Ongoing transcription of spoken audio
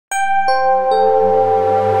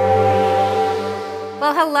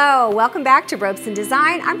Hello, welcome back to Robeson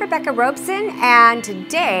Design. I'm Rebecca Robeson, and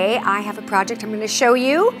today I have a project I'm going to show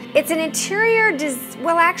you. It's an interior,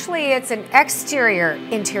 well actually it's an exterior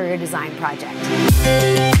interior design project.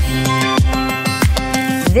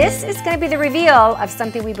 This is going to be the reveal of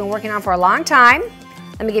something we've been working on for a long time.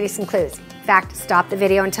 Let me give you some clues. In fact, stop the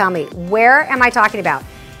video and tell me, where am I talking about?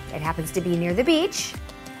 It happens to be near the beach.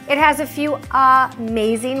 It has a few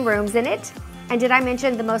amazing rooms in it. And did I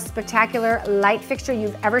mention the most spectacular light fixture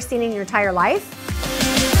you've ever seen in your entire life?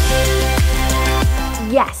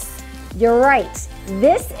 Yes, you're right.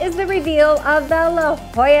 This is the reveal of the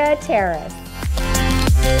LaJolla Terrace.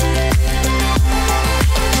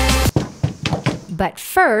 But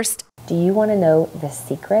first, do you want to know the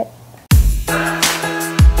secret?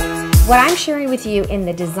 What I'm sharing with you in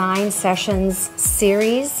the Design Sessions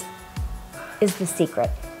series is the secret.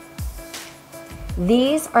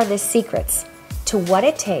 These are the secrets to what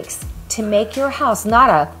it takes to make your house not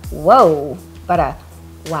a whoa, but a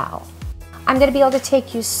wow. I'm going to be able to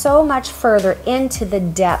take you so much further into the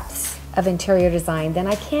depths of interior design than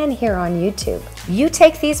I can here on YouTube. You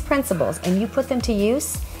take these principles and you put them to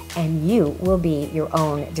use, and you will be your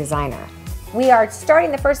own designer. We are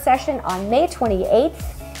starting the first session on May 28th.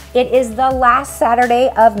 It is the last Saturday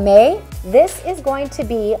of May. This is going to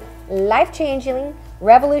be life-changing,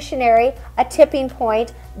 revolutionary, a tipping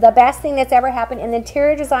point, the best thing that's ever happened in the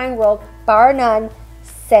interior design world, bar none,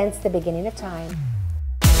 since the beginning of time.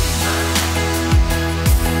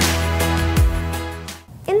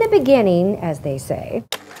 In the beginning, as they say,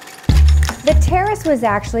 the terrace was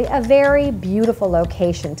actually a very beautiful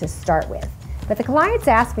location to start with. But the clients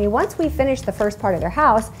asked me, once we finished the first part of their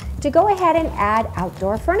house, to go ahead and add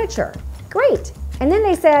outdoor furniture. Great. And then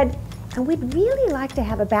they said, and we'd really like to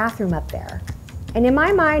have a bathroom up there. And in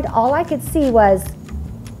my mind, all I could see was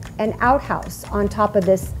an outhouse on top of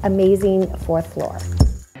this amazing fourth floor.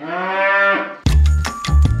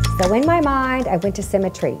 So in my mind, I went to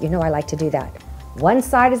symmetry. You know I like to do that. One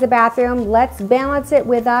side is a bathroom, let's balance it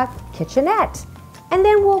with a kitchenette. And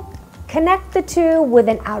then we'll connect the two with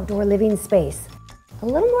an outdoor living space. A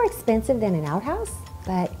little more expensive than an outhouse,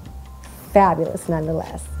 but fabulous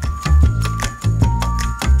nonetheless.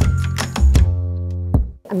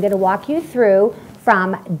 I'm going to walk you through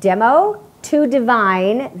from demo to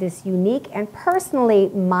divine this unique and personally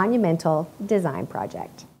monumental design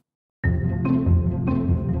project.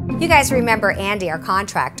 You guys remember Andy, our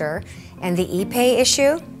contractor, and the e-pay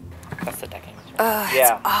issue? That's the decking.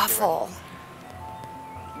 It's awful.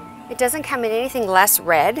 It doesn't come in anything less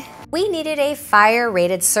red. We needed a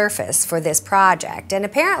fire-rated surface for this project, and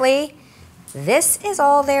apparently this is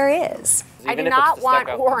all there is. I do not want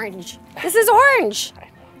orange. This is orange.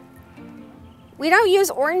 We don't use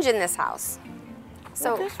orange in this house.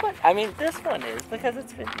 So well, this one, I mean, this one is because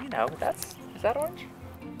it's been, you know, is that orange?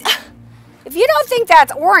 If you don't think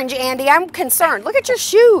that's orange, Andy, I'm concerned. Look at your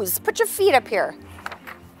shoes. Put your feet up here.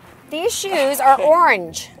 These shoes are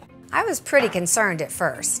orange. I was pretty concerned at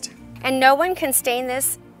first. And no one can stain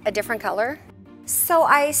this a different color. So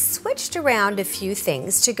I switched around a few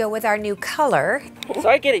things to go with our new color. So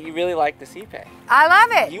I get it, you really like this e-pay. I love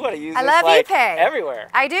it. You want to use this like e-pay everywhere.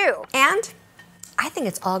 I do. And I think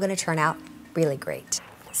it's all going to turn out really great.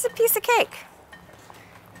 This is a piece of cake.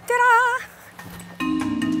 Ta-da!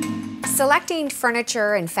 Selecting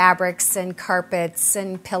furniture and fabrics and carpets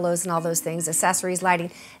and pillows and all those things, accessories,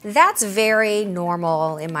 lighting, that's very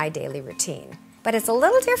normal in my daily routine. But it's a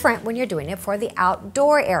little different when you're doing it for the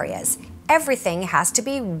outdoor areas. Everything has to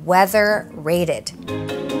be weather rated.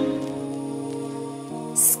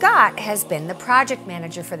 Scott has been the project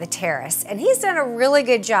manager for the terrace, and he's done a really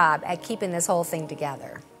good job at keeping this whole thing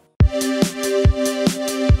together.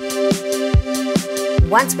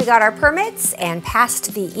 Once we got our permits and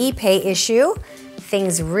passed the e-pay issue,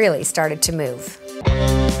 things really started to move.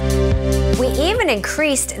 We even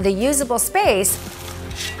increased the usable space.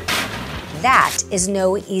 That is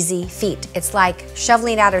no easy feat. It's like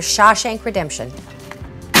shoveling out of Shawshank Redemption.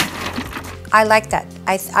 I like that.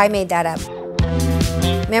 I made that up.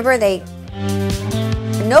 Remember,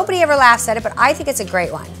 nobody ever laughs at it, but I think it's a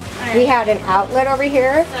great one. We had an outlet over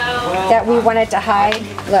here that we wanted to hide.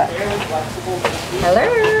 Look. Hello.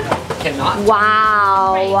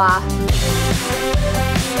 Wow.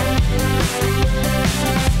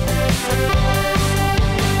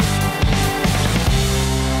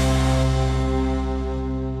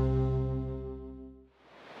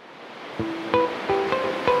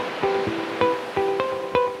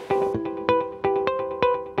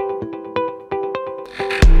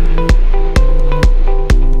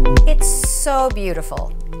 So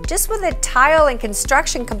beautiful. Just with the tile and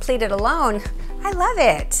construction completed alone, I love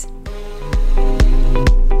it.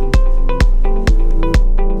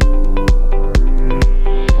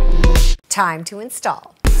 time to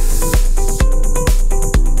install.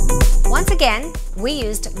 Once again, we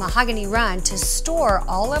used Mahogany Run to store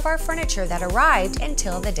all of our furniture that arrived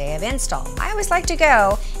until the day of install. I always like to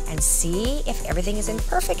go and see if everything is in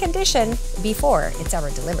perfect condition before it's ever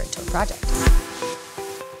delivered to a project.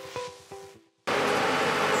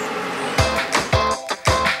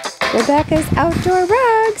 Rebecca's outdoor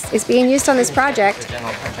rugs is being used on this project.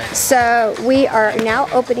 So we are now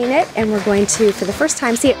opening it and we're going to, for the first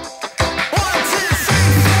time, see it.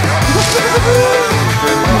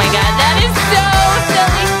 Oh my god, that is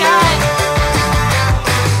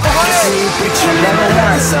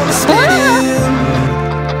so silly, Scott!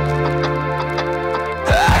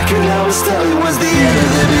 I could always tell it was the end of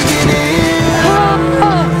the beginning.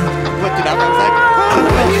 Looked it up, I was like,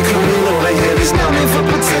 when you come in the way, there's no need for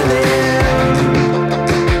pretending.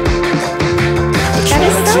 That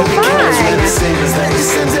is so fun!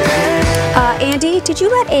 Andy, did you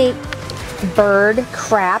let a bird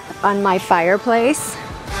crap on my fireplace?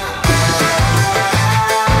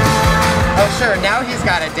 Oh sure, now he's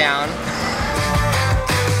got it down.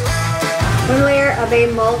 One layer of a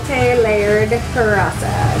multi-layered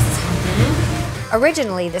process.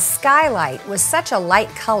 Originally, the skylight was such a light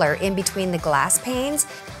color in between the glass panes,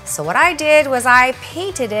 so what I did was I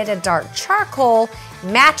painted it a dark charcoal,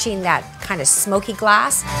 matching that kind of smoky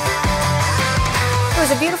glass. It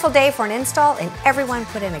was a beautiful day for an install, and everyone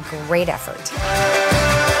put in a great effort.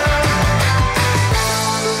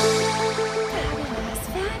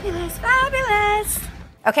 Fabulous, fabulous, fabulous.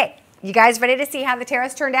 Okay, you guys ready to see how the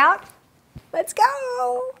terrace turned out? Let's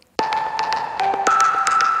go.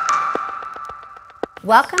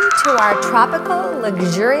 Welcome to our tropical,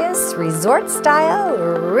 luxurious, resort-style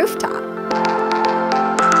rooftop.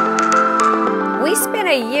 We spent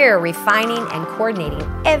a year refining and coordinating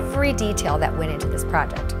every detail that went into this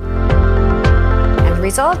project. And the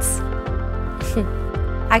results?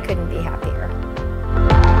 I couldn't be happier.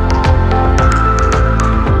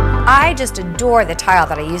 I just adore the tile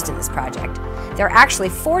that I used in this project. There are actually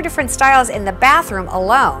 4 different styles in the bathroom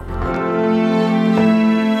alone,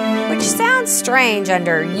 which sounds strange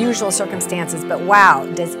under usual circumstances, but wow,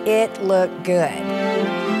 does it look good.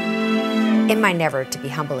 In my never to be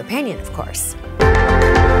humble opinion, of course.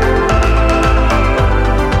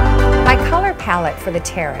 My color palette for the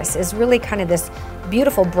terrace is really kind of this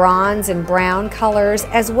beautiful bronze and brown colors,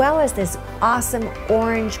 as well as this awesome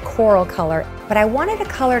orange coral color. But I wanted a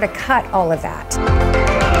color to cut all of that.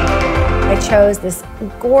 I chose this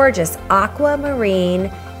gorgeous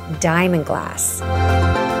aquamarine diamond glass.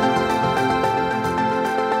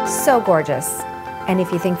 So gorgeous. And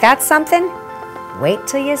if you think that's something, wait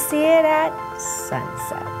till you see it at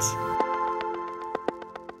sunset.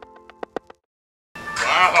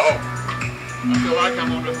 Wow! I feel like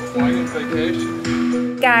I'm on a Hawaiian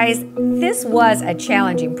vacation. Guys, this was a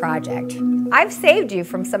challenging project. I've saved you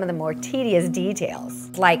from some of the more tedious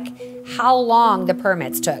details, like how long the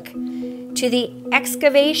permits took, to the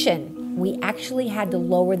excavation. We actually had to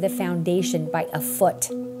lower the foundation by a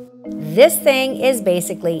foot. This thing is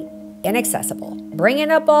basically inaccessible.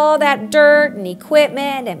 Bringing up all that dirt and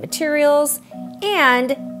equipment and materials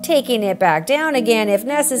and taking it back down again if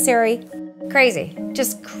necessary. Crazy,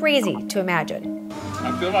 just crazy to imagine.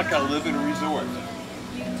 I feel like I live in a resort.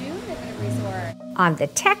 You do live in a resort. On the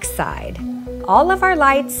tech side, all of our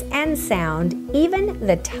lights and sound, even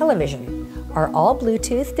the television, are all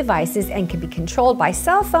Bluetooth devices and can be controlled by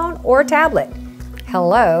cell phone or tablet.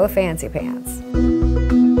 Hello, fancy pants.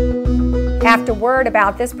 After word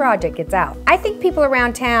about this project gets out, I think people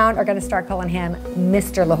around town are gonna start calling him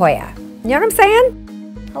Mr. La Jolla. You know what I'm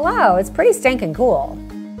saying? Hello, it's pretty stinking cool.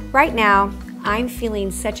 Right now, I'm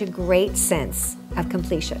feeling such a great sense of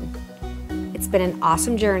completion. It's been an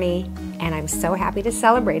awesome journey, and I'm so happy to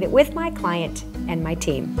celebrate it with my client and my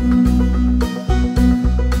team.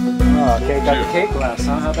 Oh, okay, got the cake glass,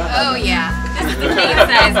 huh? How about that? Oh yeah, this is the king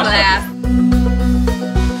size glass.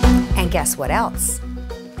 And guess what else?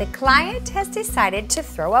 The client has decided to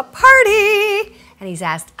throw a party, and he's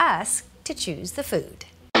asked us to choose the food.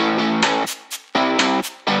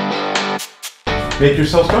 Make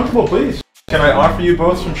yourselves comfortable, please. Can I offer you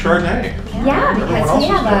both some Chardonnay? Yeah, Everyone because else we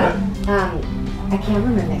is have a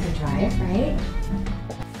cameraman that can try it, right?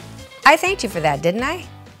 I thanked you for that, didn't I?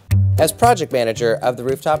 As project manager of the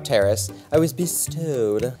Rooftop Terrace, I was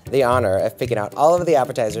bestowed the honor of picking out all of the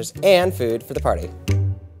appetizers and food for the party.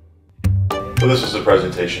 Well, this is the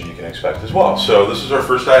presentation you can expect as well. So this is our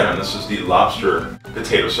first item. This is the lobster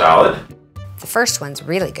potato salad. The first one's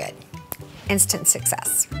really good. Instant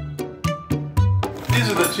success. These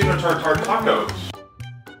are the tuna tartare tacos.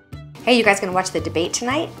 Hey, you guys gonna watch the debate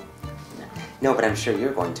tonight? No, but I'm sure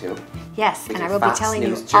you're going to. Yes, and I will Fox be telling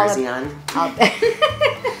News you jersey all on. of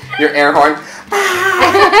Your air horn.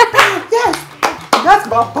 Yes, that's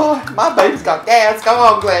my boy. My baby's got gas. Go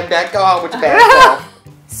on, Glenn Beck. Go on with your bad self.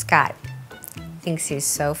 Scott thinks he's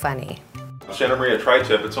so funny. Santa Maria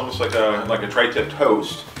tri-tip. It's almost like a tri-tip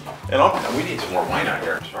toast. And we need some more wine out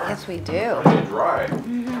here. Sorry. Yes, we do. It's dry.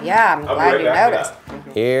 Yeah, I'm I'll be glad right you back to noticed.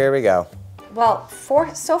 that. Here we go. Well,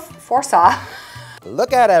 foresaw.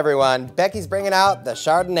 Look out, everyone. Becky's bringing out the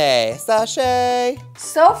Chardonnay. Sachet.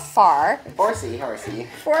 So far, Horsey.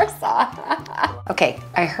 foresaw. Okay,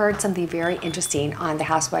 I heard something very interesting on the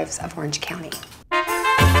Housewives of Orange County.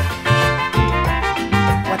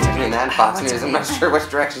 What's her name? And Fox News. I'm not sure which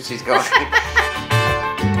direction she's going.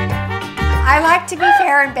 I like to be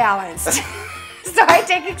fair and balanced, so I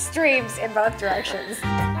take extremes in both directions.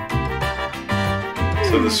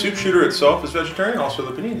 So the soup shooter itself is vegetarian. Also,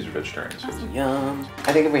 the paninis are vegetarian. So Yum.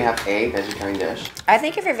 I think if we have a vegetarian dish. I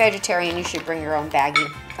think if you're vegetarian, you should bring your own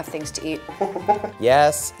baggie of things to eat.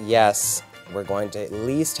 Yes, yes. We're going to at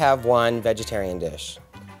least have one vegetarian dish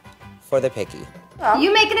for the picky.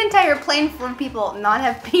 You make an entire plane full of people not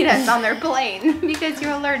have peanuts on their plane because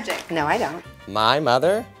you're allergic. No, I don't. My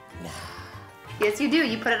mother? Yes, you do.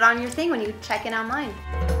 You put it on your thing when you check in online.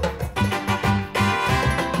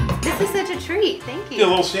 This is such a treat. Thank you. get a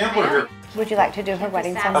little sampler here. Would you like to do her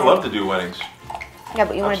wedding I someday? love to do weddings. Yeah,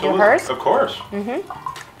 but you want to do Absolutely. hers? Of course.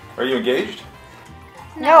 Mm-hmm. Are you engaged?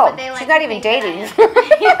 No, but they like she's not to even think dating.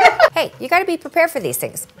 that Hey, you got to be prepared for these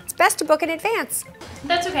things. It's best to book in advance.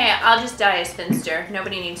 That's okay. I'll just die a spinster.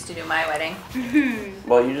 Nobody needs to do my wedding.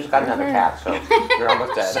 Well, you just got another cat, so you're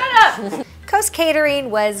almost dead. Shut up! Coast Catering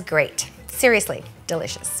was great. Seriously,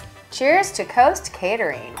 delicious. Cheers to Coast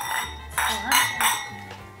Catering.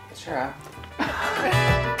 Sure.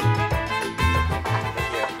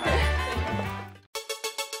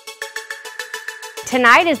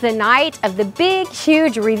 Tonight is the night of the big,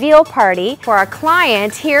 huge reveal party for our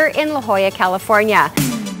client here in La Jolla, California.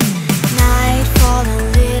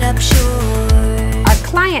 Our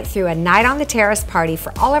client threw a night on the terrace party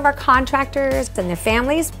for all of our contractors and their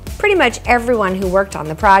families, pretty much everyone who worked on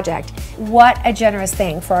the project. What a generous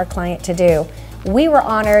thing for our client to do. We were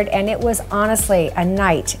honored, and it was honestly a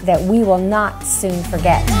night that we will not soon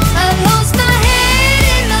forget.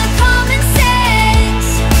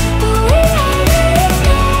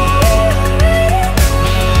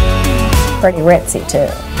 Pretty ritzy too.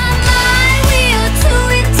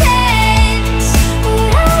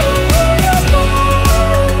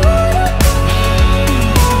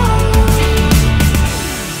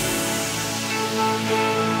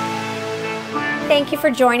 Thank you for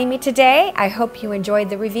joining me today. I hope you enjoyed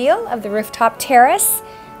the reveal of the rooftop terrace.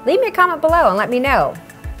 Leave me a comment below and let me know.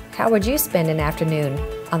 How would you spend an afternoon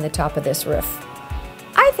on the top of this roof?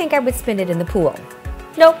 I think I would spend it in the pool.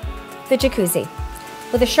 Nope, the jacuzzi.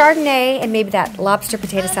 With a Chardonnay and maybe that lobster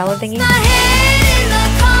potato salad thingy.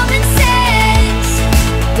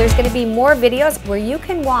 There's going to be more videos where you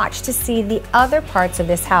can watch to see the other parts of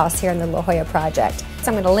this house here in the La Jolla project.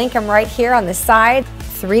 So I'm going to link them right here on the side.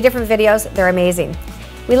 3 different videos. They're amazing.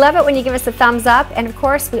 We love it when you give us a thumbs up, and of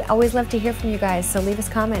course, we always love to hear from you guys, so leave us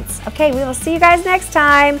comments. Okay, we will see you guys next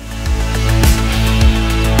time.